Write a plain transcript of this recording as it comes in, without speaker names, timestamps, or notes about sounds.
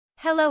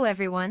Hello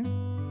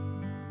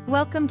everyone.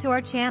 Welcome to our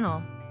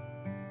channel.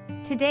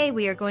 Today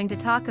we are going to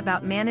talk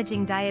about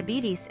managing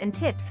diabetes and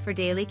tips for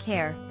daily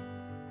care.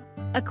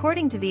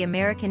 According to the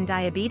American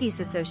Diabetes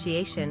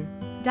Association,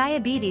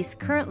 diabetes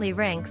currently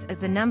ranks as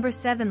the number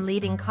 7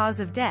 leading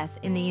cause of death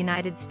in the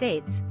United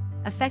States,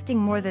 affecting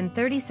more than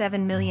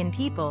 37 million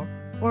people,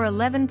 or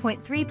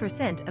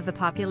 11.3% of the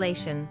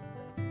population.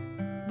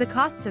 The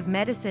costs of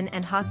medicine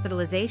and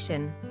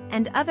hospitalization,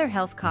 and other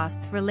health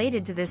costs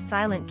related to this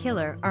silent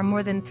killer are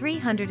more than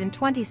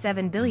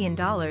 $327 billion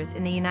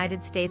in the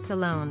United States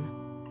alone.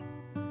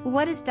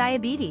 What is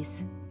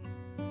diabetes?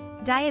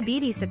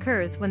 Diabetes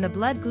occurs when the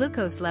blood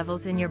glucose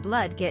levels in your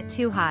blood get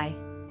too high.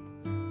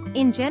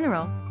 In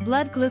general,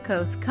 blood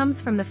glucose comes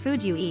from the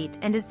food you eat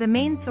and is the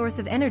main source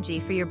of energy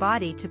for your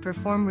body to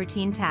perform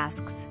routine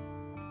tasks.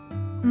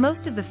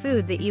 Most of the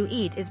food that you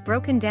eat is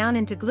broken down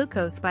into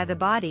glucose by the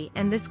body,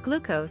 and this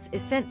glucose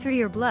is sent through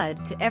your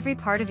blood to every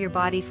part of your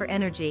body for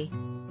energy.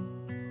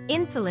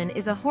 Insulin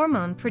is a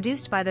hormone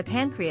produced by the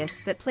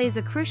pancreas that plays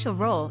a crucial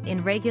role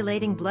in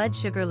regulating blood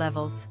sugar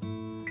levels.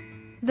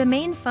 The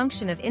main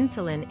function of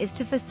insulin is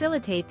to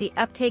facilitate the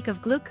uptake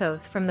of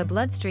glucose from the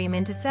bloodstream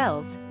into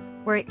cells,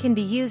 where it can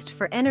be used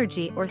for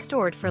energy or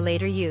stored for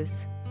later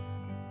use.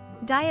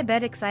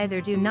 Diabetics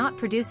either do not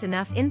produce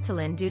enough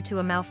insulin due to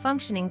a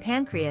malfunctioning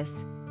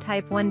pancreas,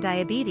 type 1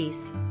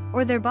 diabetes,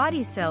 or their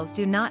body cells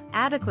do not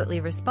adequately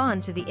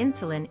respond to the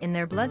insulin in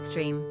their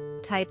bloodstream,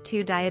 type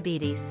 2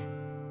 diabetes.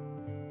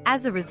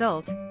 As a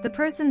result, the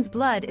person's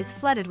blood is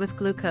flooded with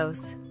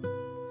glucose.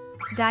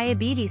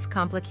 Diabetes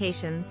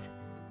complications.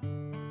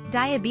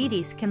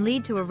 Diabetes can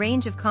lead to a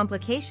range of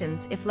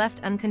complications if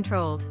left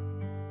uncontrolled.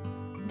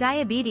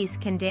 Diabetes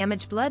can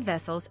damage blood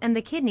vessels and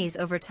the kidneys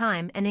over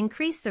time and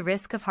increase the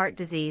risk of heart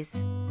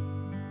disease.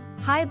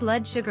 High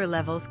blood sugar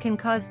levels can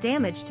cause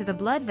damage to the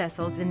blood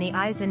vessels in the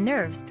eyes and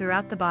nerves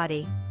throughout the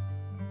body.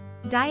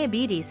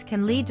 Diabetes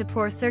can lead to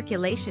poor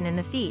circulation in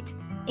the feet,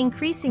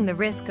 increasing the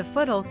risk of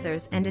foot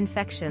ulcers and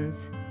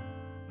infections.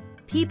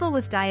 People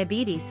with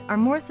diabetes are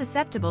more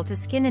susceptible to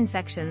skin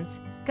infections,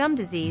 gum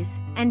disease,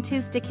 and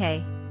tooth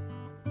decay.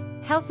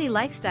 Healthy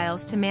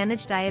lifestyles to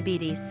manage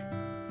diabetes.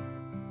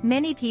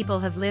 Many people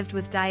have lived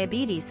with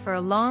diabetes for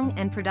a long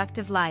and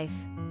productive life.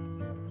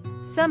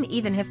 Some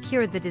even have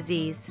cured the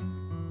disease.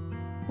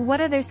 What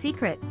are their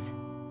secrets?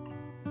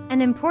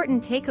 An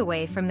important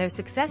takeaway from their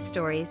success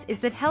stories is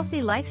that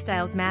healthy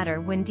lifestyles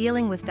matter when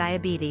dealing with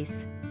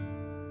diabetes.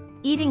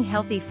 Eating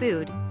healthy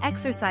food,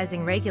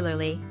 exercising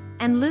regularly,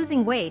 and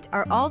losing weight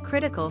are all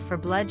critical for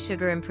blood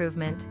sugar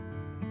improvement.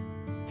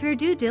 Through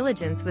due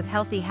diligence with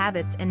healthy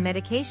habits and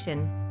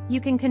medication,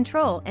 you can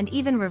control and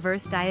even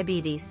reverse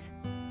diabetes.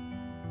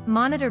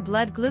 Monitor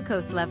blood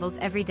glucose levels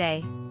every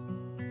day.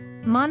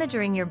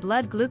 Monitoring your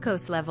blood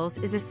glucose levels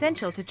is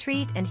essential to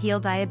treat and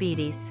heal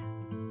diabetes.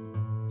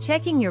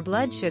 Checking your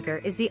blood sugar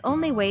is the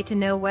only way to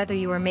know whether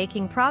you are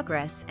making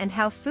progress and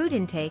how food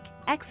intake,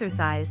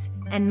 exercise,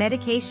 and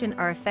medication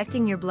are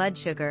affecting your blood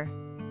sugar.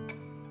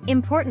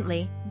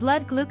 Importantly,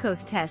 blood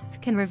glucose tests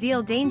can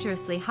reveal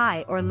dangerously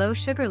high or low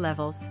sugar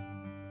levels.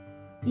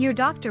 Your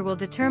doctor will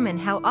determine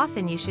how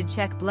often you should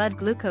check blood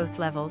glucose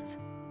levels.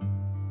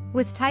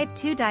 With type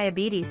 2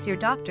 diabetes, your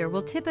doctor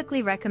will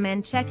typically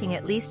recommend checking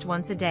at least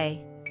once a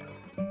day.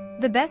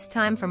 The best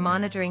time for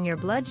monitoring your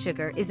blood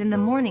sugar is in the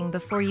morning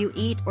before you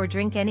eat or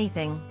drink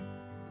anything.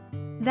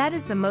 That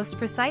is the most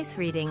precise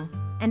reading,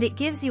 and it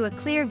gives you a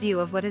clear view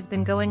of what has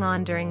been going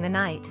on during the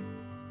night.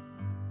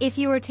 If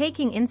you are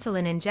taking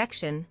insulin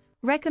injection,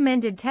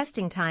 recommended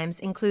testing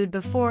times include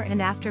before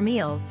and after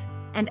meals,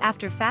 and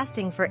after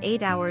fasting for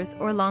 8 hours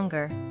or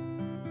longer.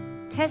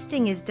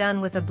 Testing is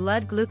done with a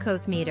blood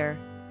glucose meter,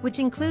 which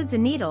includes a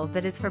needle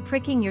that is for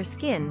pricking your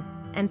skin,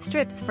 and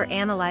strips for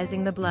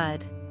analyzing the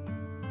blood.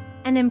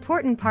 An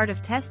important part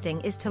of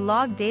testing is to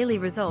log daily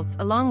results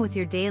along with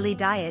your daily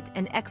diet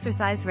and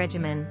exercise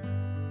regimen.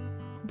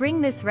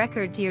 Bring this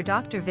record to your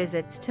doctor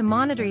visits to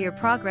monitor your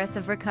progress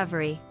of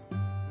recovery.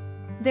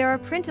 There are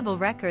printable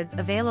records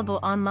available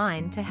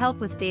online to help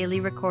with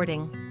daily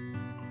recording.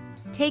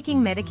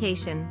 Taking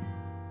medication.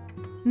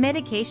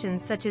 Medications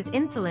such as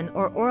insulin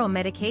or oral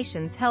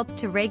medications help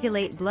to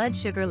regulate blood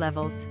sugar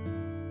levels.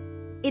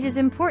 It is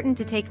important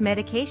to take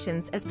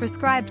medications as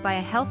prescribed by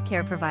a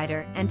healthcare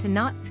provider and to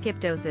not skip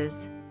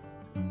doses.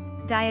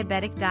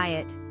 Diabetic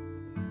diet.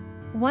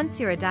 Once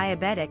you're a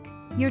diabetic,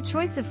 your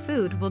choice of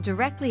food will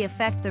directly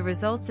affect the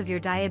results of your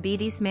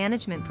diabetes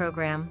management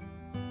program.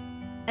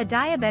 A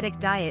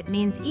diabetic diet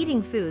means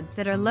eating foods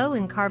that are low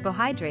in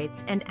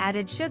carbohydrates and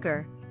added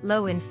sugar,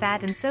 low in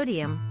fat and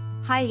sodium,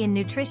 high in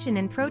nutrition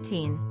and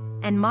protein,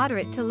 and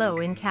moderate to low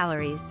in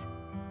calories.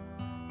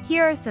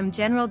 Here are some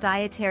general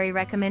dietary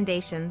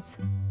recommendations.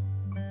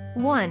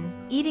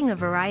 1. Eating a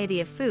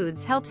variety of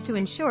foods helps to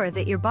ensure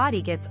that your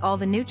body gets all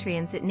the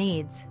nutrients it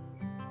needs.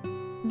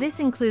 This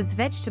includes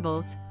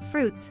vegetables,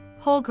 fruits,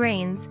 whole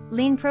grains,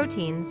 lean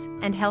proteins,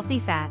 and healthy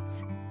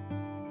fats.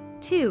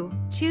 2.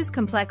 Choose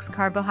complex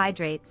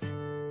carbohydrates.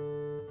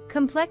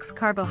 Complex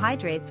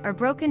carbohydrates are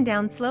broken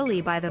down slowly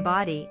by the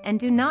body and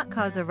do not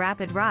cause a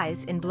rapid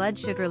rise in blood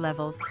sugar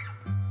levels.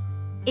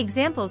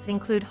 Examples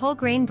include whole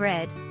grain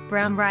bread,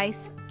 brown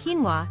rice,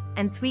 quinoa,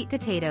 and sweet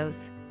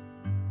potatoes.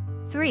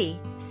 3.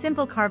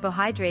 Simple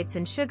carbohydrates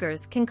and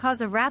sugars can cause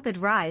a rapid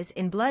rise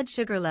in blood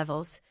sugar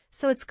levels,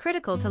 so it's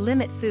critical to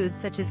limit foods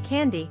such as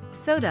candy,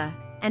 soda,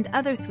 and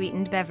other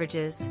sweetened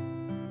beverages.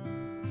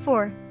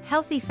 4.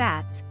 Healthy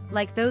fats,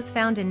 like those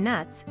found in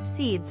nuts,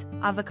 seeds,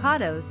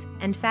 avocados,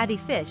 and fatty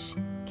fish,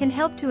 can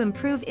help to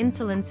improve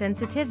insulin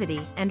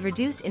sensitivity and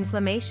reduce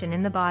inflammation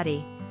in the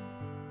body.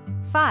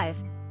 5.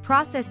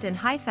 Processed and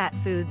high-fat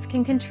foods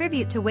can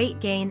contribute to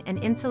weight gain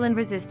and insulin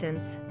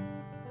resistance.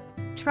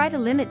 Try to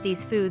limit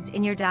these foods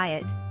in your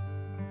diet.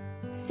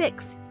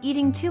 6.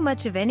 Eating too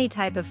much of any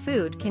type of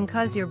food can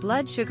cause your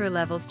blood sugar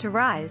levels to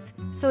rise,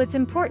 so it's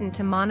important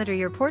to monitor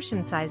your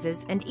portion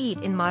sizes and eat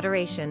in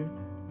moderation.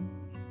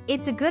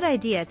 It's a good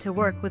idea to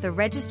work with a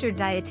registered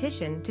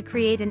dietitian to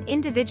create an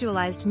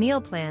individualized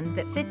meal plan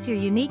that fits your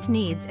unique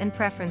needs and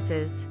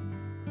preferences.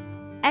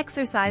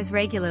 Exercise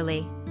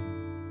regularly.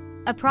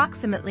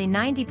 Approximately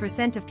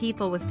 90% of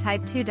people with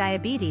type 2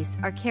 diabetes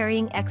are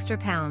carrying extra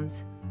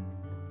pounds.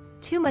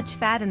 Too much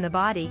fat in the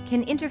body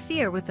can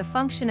interfere with the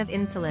function of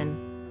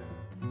insulin.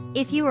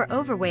 If you are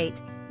overweight,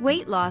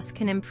 weight loss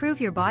can improve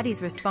your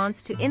body's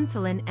response to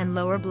insulin and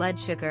lower blood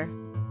sugar.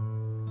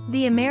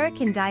 The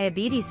American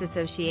Diabetes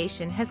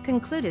Association has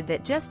concluded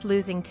that just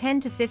losing 10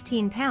 to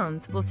 15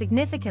 pounds will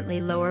significantly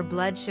lower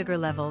blood sugar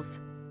levels.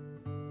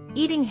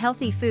 Eating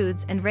healthy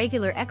foods and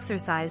regular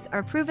exercise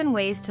are proven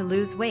ways to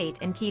lose weight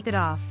and keep it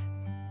off.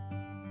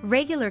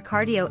 Regular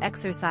cardio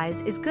exercise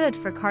is good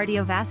for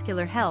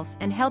cardiovascular health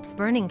and helps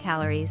burning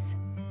calories.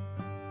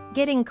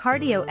 Getting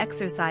cardio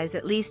exercise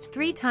at least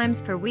 3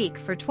 times per week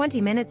for 20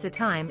 minutes a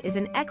time is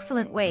an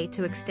excellent way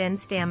to extend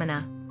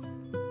stamina.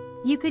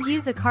 You could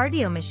use a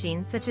cardio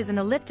machine such as an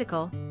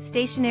elliptical,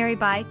 stationary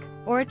bike,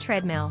 or a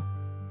treadmill.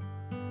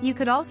 You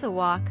could also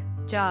walk,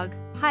 jog,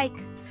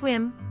 hike,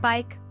 swim,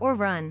 bike, or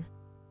run.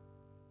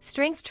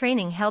 Strength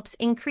training helps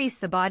increase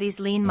the body's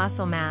lean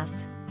muscle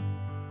mass.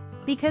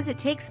 Because it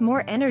takes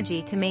more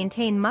energy to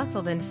maintain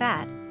muscle than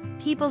fat,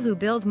 people who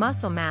build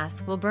muscle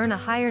mass will burn a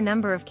higher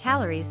number of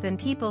calories than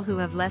people who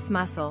have less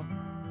muscle.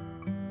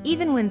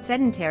 Even when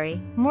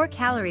sedentary, more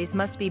calories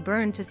must be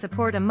burned to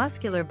support a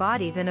muscular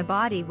body than a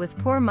body with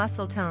poor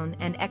muscle tone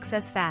and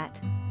excess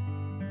fat.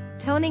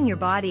 Toning your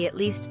body at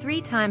least 3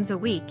 times a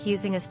week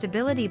using a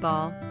stability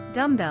ball,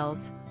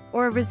 dumbbells,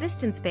 or a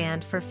resistance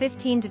band for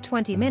 15 to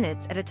 20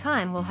 minutes at a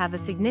time will have a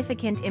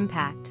significant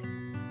impact.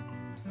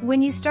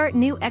 When you start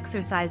new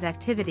exercise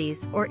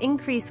activities or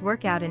increase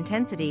workout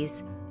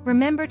intensities,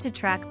 remember to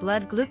track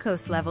blood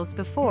glucose levels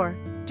before,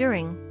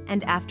 during,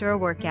 and after a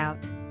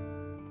workout.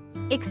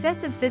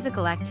 Excessive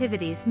physical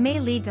activities may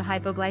lead to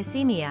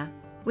hypoglycemia,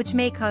 which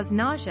may cause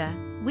nausea,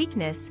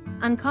 weakness,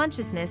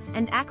 unconsciousness,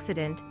 and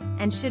accident,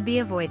 and should be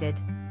avoided.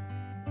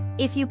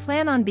 If you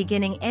plan on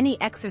beginning any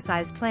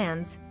exercise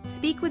plans,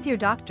 speak with your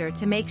doctor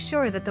to make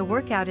sure that the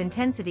workout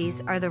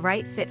intensities are the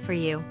right fit for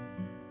you.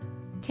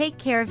 Take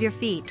care of your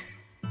feet.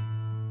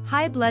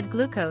 High blood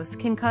glucose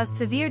can cause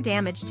severe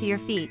damage to your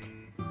feet.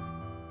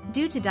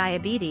 Due to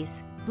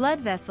diabetes, blood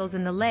vessels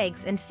in the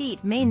legs and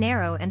feet may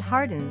narrow and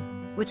harden,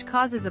 which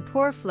causes a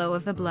poor flow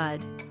of the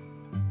blood.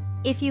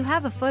 If you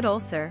have a foot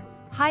ulcer,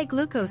 high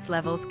glucose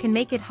levels can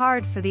make it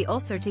hard for the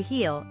ulcer to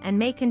heal and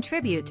may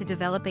contribute to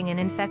developing an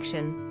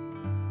infection.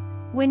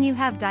 When you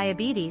have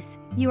diabetes,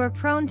 you are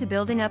prone to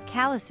building up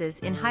calluses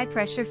in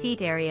high-pressure feet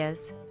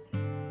areas.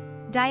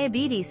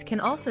 Diabetes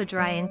can also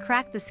dry and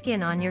crack the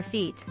skin on your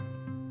feet.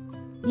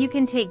 You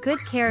can take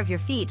good care of your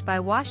feet by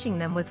washing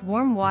them with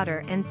warm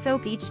water and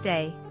soap each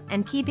day,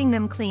 and keeping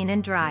them clean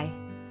and dry.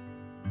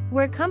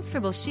 Wear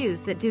comfortable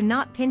shoes that do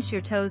not pinch your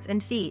toes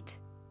and feet.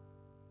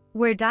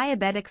 Wear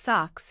diabetic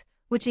socks,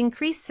 which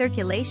increase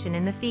circulation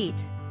in the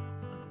feet.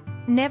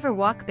 Never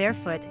walk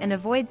barefoot and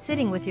avoid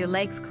sitting with your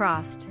legs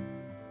crossed.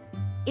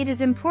 It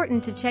is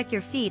important to check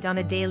your feet on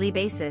a daily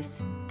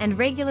basis, and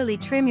regularly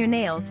trim your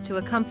nails to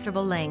a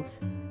comfortable length.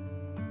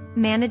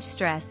 Manage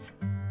stress.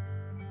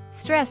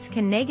 Stress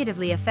can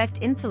negatively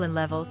affect insulin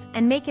levels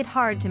and make it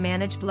hard to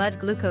manage blood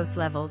glucose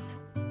levels.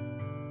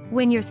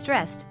 When you're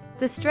stressed,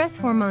 the stress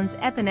hormones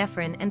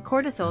epinephrine and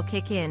cortisol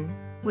kick in,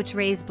 which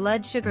raise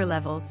blood sugar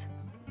levels.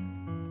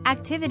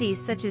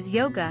 Activities such as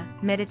yoga,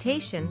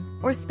 meditation,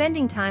 or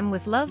spending time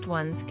with loved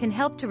ones can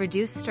help to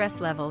reduce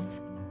stress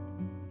levels.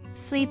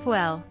 Sleep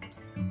well.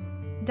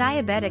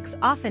 Diabetics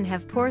often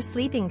have poor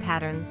sleeping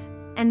patterns,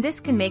 and this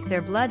can make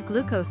their blood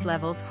glucose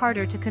levels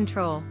harder to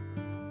control.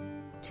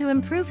 To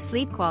improve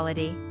sleep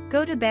quality,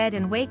 go to bed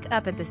and wake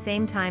up at the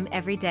same time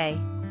every day.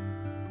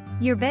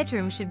 Your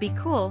bedroom should be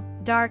cool,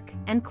 dark,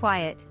 and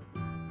quiet.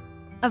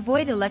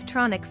 Avoid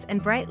electronics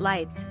and bright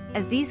lights,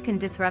 as these can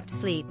disrupt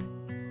sleep.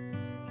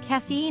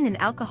 Caffeine and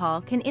alcohol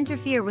can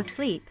interfere with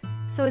sleep,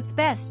 so it's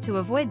best to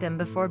avoid them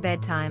before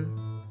bedtime.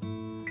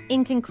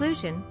 In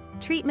conclusion,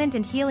 treatment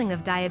and healing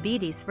of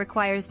diabetes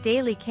requires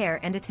daily care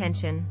and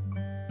attention.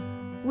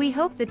 We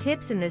hope the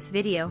tips in this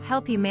video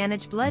help you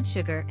manage blood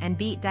sugar and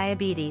beat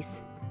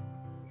diabetes.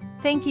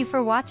 Thank you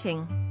for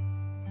watching.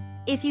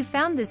 If you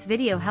found this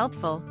video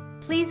helpful,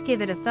 please give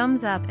it a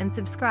thumbs up and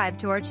subscribe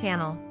to our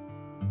channel.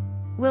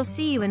 We'll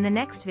see you in the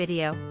next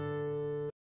video.